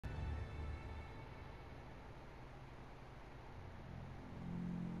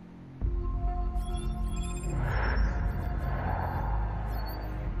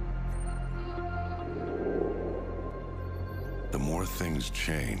more things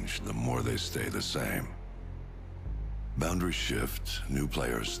change, the more they stay the same. Boundaries shift, new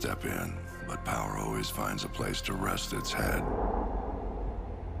players step in, but power always finds a place to rest its head.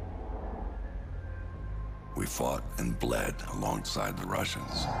 We fought and bled alongside the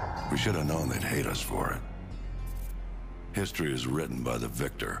Russians. We should have known they'd hate us for it. History is written by the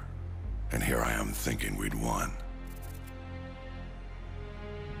victor, and here I am thinking we'd won.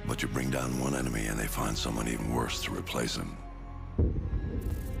 But you bring down one enemy and they find someone even worse to replace him.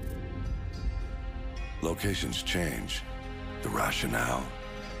 Locations change, the rationale,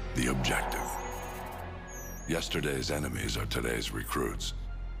 the objective. Yesterday's enemies are today's recruits.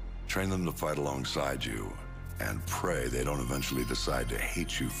 Train them to fight alongside you, and pray they don't eventually decide to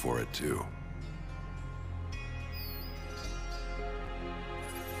hate you for it too.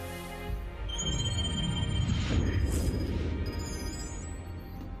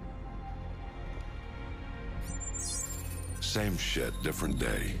 Same shit, different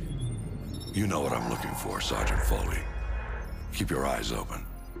day. You know what I'm looking for, Sergeant Foley. Keep your eyes open.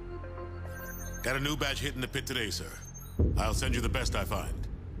 Got a new batch hitting the pit today, sir. I'll send you the best I find.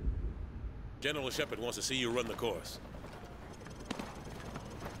 General Shepard wants to see you run the course.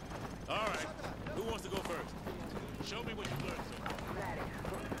 All right. Who wants to go first? Show me what you learned,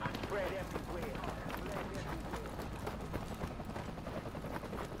 sir. Spread everywhere.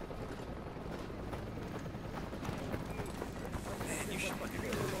 Man, you should fucking be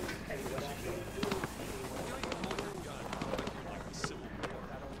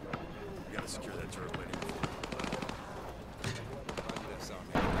You gotta secure that turret lady.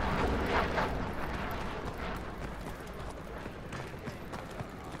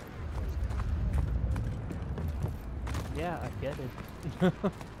 Yeah, I get it.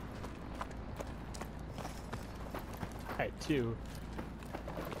 I too.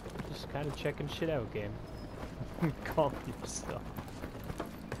 Just kind of checking shit out, game. Calm yourself.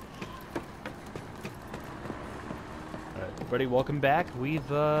 Alright, everybody, welcome back. We've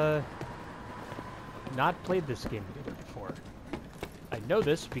not played this game together before. I know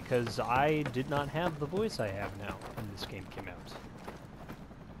this because I did not have the voice I have now when this game came out.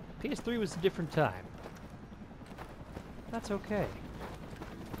 PS3 was a different time. That's okay.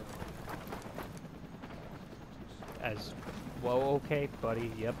 As well, okay,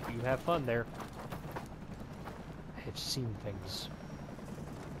 buddy. Yep, you have fun there. I've seen things.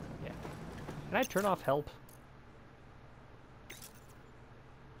 Yeah. Can I turn off help?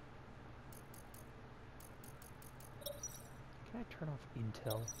 Can I turn off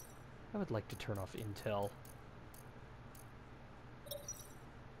intel? I would like to turn off intel.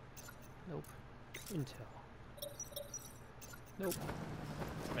 Nope. Intel. Nope.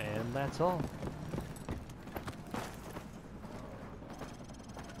 And that's all.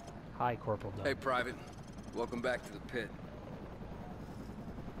 Hi, Corporal Dunn. Hey, Private. Welcome back to the pit.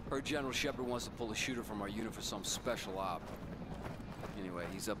 Heard General Shepard wants to pull a shooter from our unit for some special op. Anyway,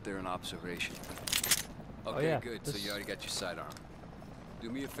 he's up there in observation. Okay, oh, yeah. Good. So you already got your sidearm. Do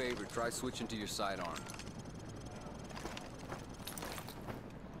me a favor, try switching to your sidearm.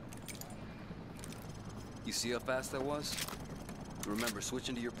 You see how fast that was? Remember,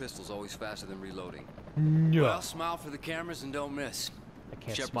 switching to your pistol's always faster than reloading. No. Well, smile for the cameras and don't miss. I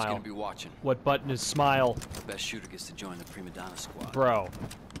can't Shepard's smile. gonna be watching. What button is smile? The best shooter gets to join the prima donna squad. Bro,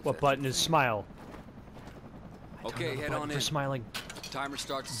 what button is smile? I don't Okay, know the head button on for in. smiling. Timer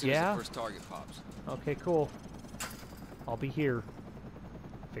starts as soon Yeah? as the first target pops. Okay, cool. I'll be here.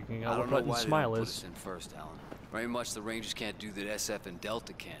 Figuring out I what don't know button why they smile don't put is. us in first, Alan. Very much the Rangers can't do that SF and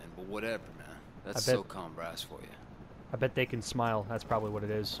Delta can, but whatever, man. That's bet- SOCOM brass for you. I bet they can smile. That's probably what it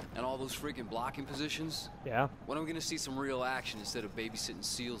is. And all those freaking blocking positions? Yeah? When are we gonna see some real action instead of babysitting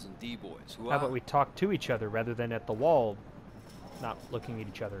SEALs and D-boys? How about we talk to each other rather than at the wall, not looking at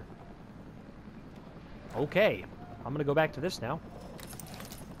each other? Okay. I'm gonna go back to this now.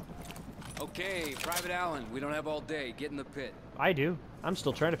 Okay, Private Allen, we don't have all day. Get in the pit. I do. I'm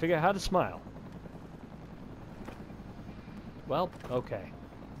still trying to figure out how to smile. Well, okay.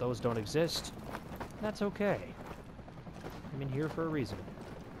 Those don't exist. That's okay. I'm in here for a reason.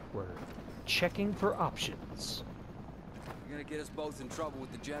 We're checking for options. You're gonna get us both in trouble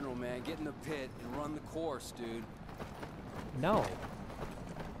with the General, man. Get in the pit and run the course, dude. No.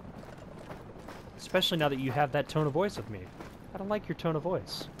 Especially now that you have that tone of voice with me. I don't like your tone of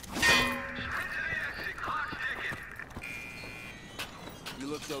voice. You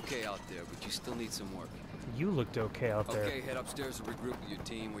looked okay out there, but you still need some work. You looked okay out there. Okay, head upstairs and regroup with your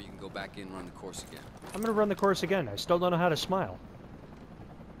team where you can go back in and run the course again. I'm gonna run the course again. I still don't know how to smile.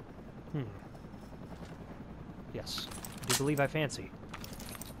 Yes. I do believe I fancy.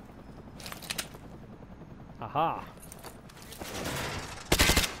 Aha.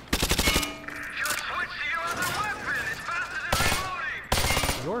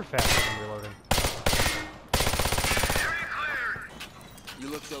 far faster than reloading. You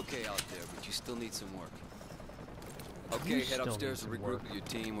looked okay out there, but you still need some work. Okay, head upstairs and regroup with your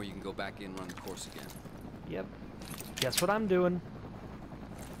team, or you can go back in and run the course again. Yep. Guess what I'm doing?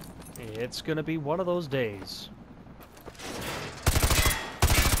 It's gonna be one of those days.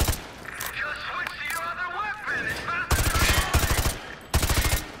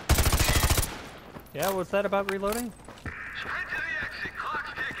 Yeah, what's that about reloading? Sprint to the exit, clock's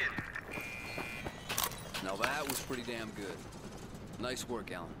ticking. Now that was pretty damn good. Nice work,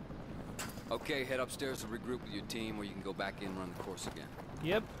 Alan. Okay, head upstairs and regroup with your team, or you can go back in and run the course again.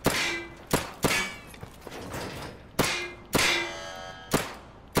 Yep. Just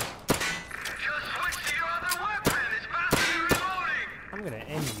switch to your other weapon. It's faster than reloading. I'm gonna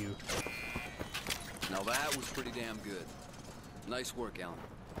end you. Now that was pretty damn good. Nice work, Alan.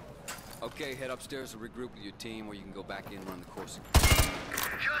 Okay, head upstairs and regroup with your team, or you can go back in and run the course again.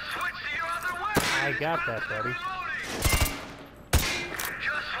 Just switch to your other weapon. I got that, buddy.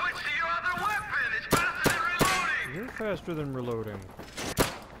 Just switch to your other weapon. It's faster than reloading. You're faster than reloading.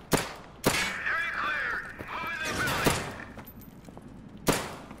 Area cleared. Moving the building.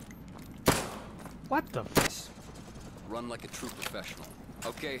 What the f? Run like a true professional.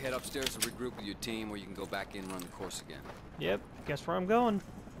 Okay, head upstairs and regroup with your team, or you can go back in and run the course again. Yep. Guess where I'm going.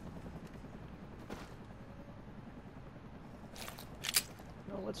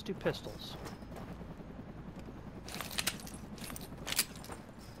 No, let's do pistols.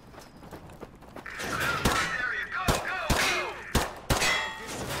 Area, go, go, go.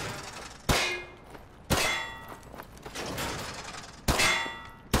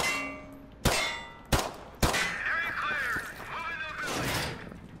 Area cleared. Moving the building.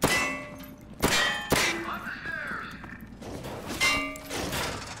 Up the stairs.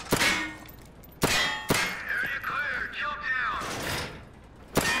 Area cleared. Choke down.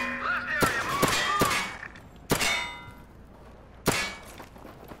 Last area, move, move.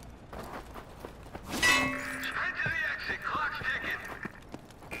 Sprint to the exit. Clock's ticking.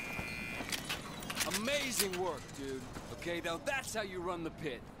 Amazing work, dude. Okay, now that's how you run the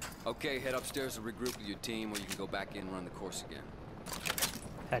pit. Okay, head upstairs and regroup with your team, or you can go back in and run the course again.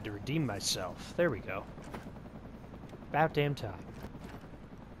 Had to redeem myself. There we go. About damn time.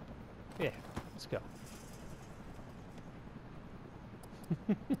 Yeah, let's go.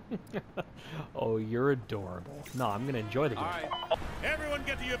 Oh, you're adorable. No, I'm gonna enjoy the game. All right. Everyone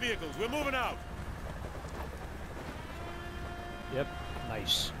get to your vehicles. We're moving out. Yep,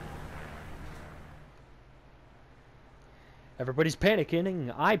 nice. Everybody's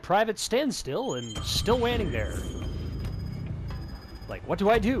panicking. I, Private, stand still and still waiting there. Like, what do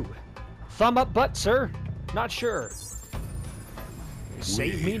I do? Thumb up butt, sir? Not sure.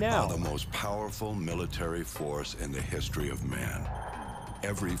 Save me now. We are the most powerful military force in the history of man.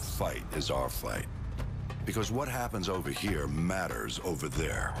 Every fight is our fight. Because what happens over here matters over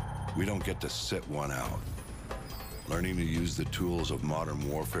there. We don't get to sit one out. Learning to use the tools of modern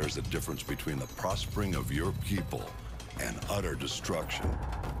warfare is the difference between the prospering of your people and utter destruction.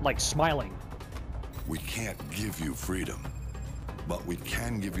 Like smiling. We can't give you freedom, but we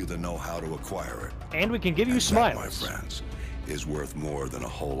can give you the know-how to acquire it. And we can give you And smiles. that, my friends, is worth more than a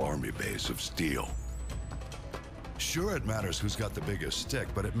whole army base of steel. Sure, it matters who's got the biggest stick,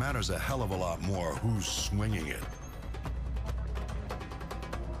 but it matters a hell of a lot more who's swinging it.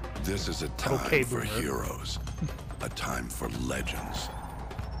 This is a time Okay, for Boomer. heroes, a time for legends.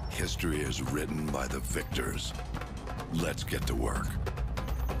 History is written by the victors. Let's get to work.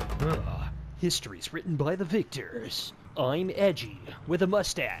 History's written by the victors. I'm edgy, with a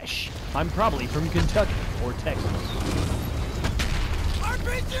mustache. I'm probably from Kentucky or Texas.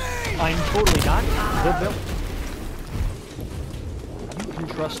 RPG! I'm totally not the villain. You can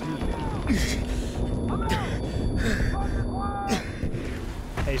trust me.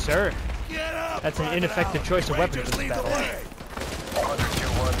 Hey, sir. Get up! That's an Private ineffective Allen. choice of Wait, weapon just for this lead the battle. way. Hunter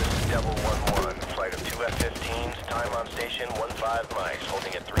 2-1, this is Devil 1-1. Flight of 2 F-15s, time on station 15 mics,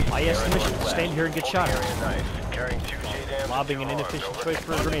 holding at 3 I asked the mission to northwest. stand here and get Holding shot. area nice. Carrying 2 JDAMs. Lobbing an and 2 inefficient arms. choice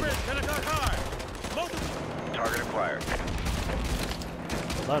for a On the grenade. bridge, 10 o'clock high. Multiple. Target acquired.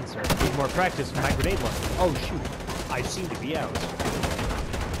 Hold on, sir. Need more practice with my grenade launcher. Oh, shoot. I seem to be out.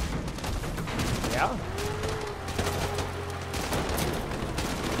 Yeah?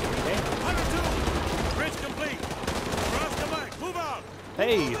 Okay. Hunter 2. Bridge complete. Cross the mic. Move out.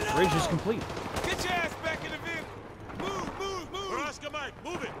 Hey, bridge is complete. Get your ass back in the vehicle. Move, move, move. Cross the mic.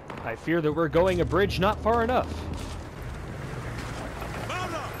 Move it. I fear that we're going a bridge not far enough.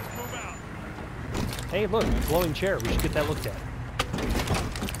 Mount up. Move out. Hey, look, glowing chair. We should get that looked at.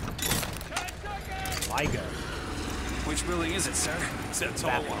 My God. Which building is it, sir? It's that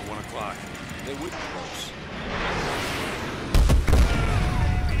tall one at 1 o'clock. They would be close.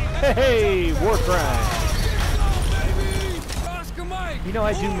 Hey, war crime. You know,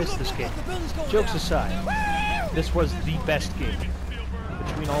 I do miss this game. Jokes aside, this was the best game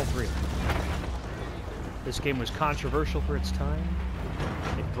between all three. This game was controversial for its time.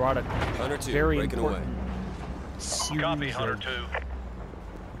 It brought a very important series of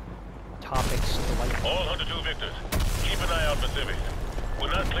topics to light. All 102 victors, keep an eye out for civvies.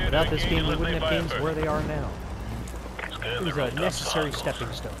 We're not clear Without to this engage game, we unless wouldn't they have fire games first. where they are now. Scan It the was a rooftop necessary tunnels.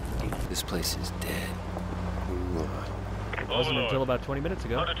 stepping stone. This place is dead. It wasn't Overlord. until about 20 minutes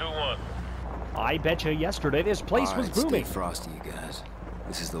ago. 102-1. I betcha yesterday this place was All right, booming. Stay frosty, you guys.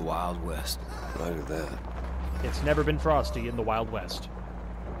 This is the Wild West. Roger that. It's never been frosty in the Wild West.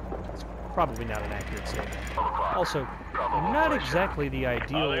 It's probably not an accurate statement. Also, not exactly the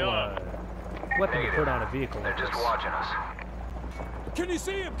ideal weapon to put on a vehicle like this. Watching us. Can you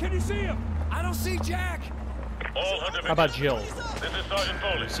see him? Can you see him? I don't see Jack. All 100 How about victors. Jill? This is Sergeant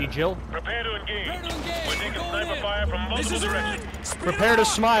Foley. See Jill? Prepare to engage. Prepare to engage. We're taking We're going sniper in. fire from This multiple is it. directions. Speed Prepare it to up.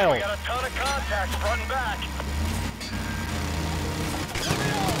 smile. We got a ton of contacts front and back.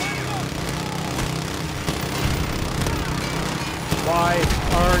 Why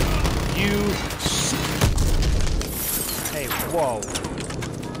aren't you... Hey, whoa.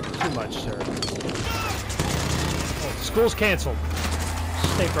 Too much, sir. Oh, school's canceled.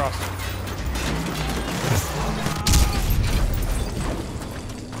 Stay frosty.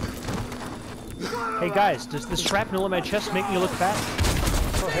 Hey guys, does the shrapnel in my chest make me look fat?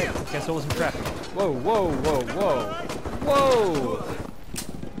 Oh hey, guess it wasn't shrapnel. Whoa, whoa, whoa, whoa. Whoa!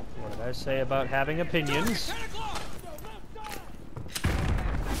 What did I say about having opinions?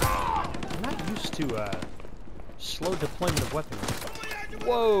 I'm not used to slow deployment of weapons.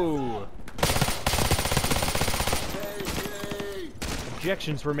 Whoa!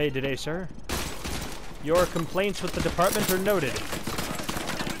 Objections were made today, sir. Your complaints with the department are noted.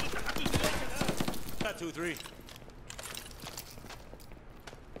 Got 2-3.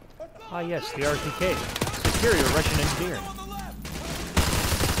 Ah yes, the RTK. Superior Russian engineering.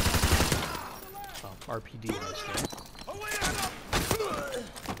 Oh, RPD in this game.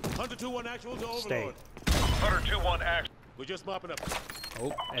 102-1 actual to Stay. Overlord. 102-1 action. We're just mopping up.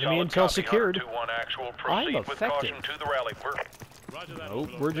 Oh, enemy intel secured. 102-1 actual. I'm Proceed with affected. caution to the rally. Roger that, Nope,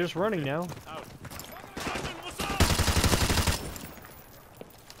 Overlord. we're just running now. Out.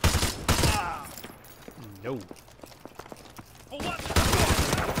 No.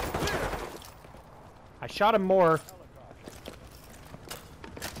 I shot him more.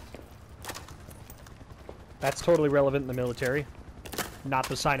 That's totally relevant in the military. Not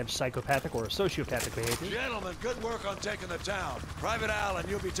the sign of psychopathic or sociopathic behavior. Gentlemen, good work on taking the town. Private Allen,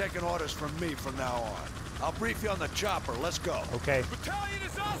 you'll be taking orders from me from now on. I'll brief you on the chopper. Let's go. Okay, Battalion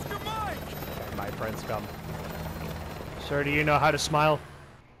is Oscar Mike! my friends come. Sir, do you know how to smile?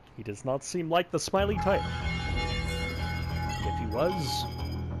 He does not seem like the smiley type. If he was,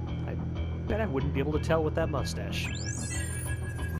 I bet I wouldn't be able to tell with that mustache.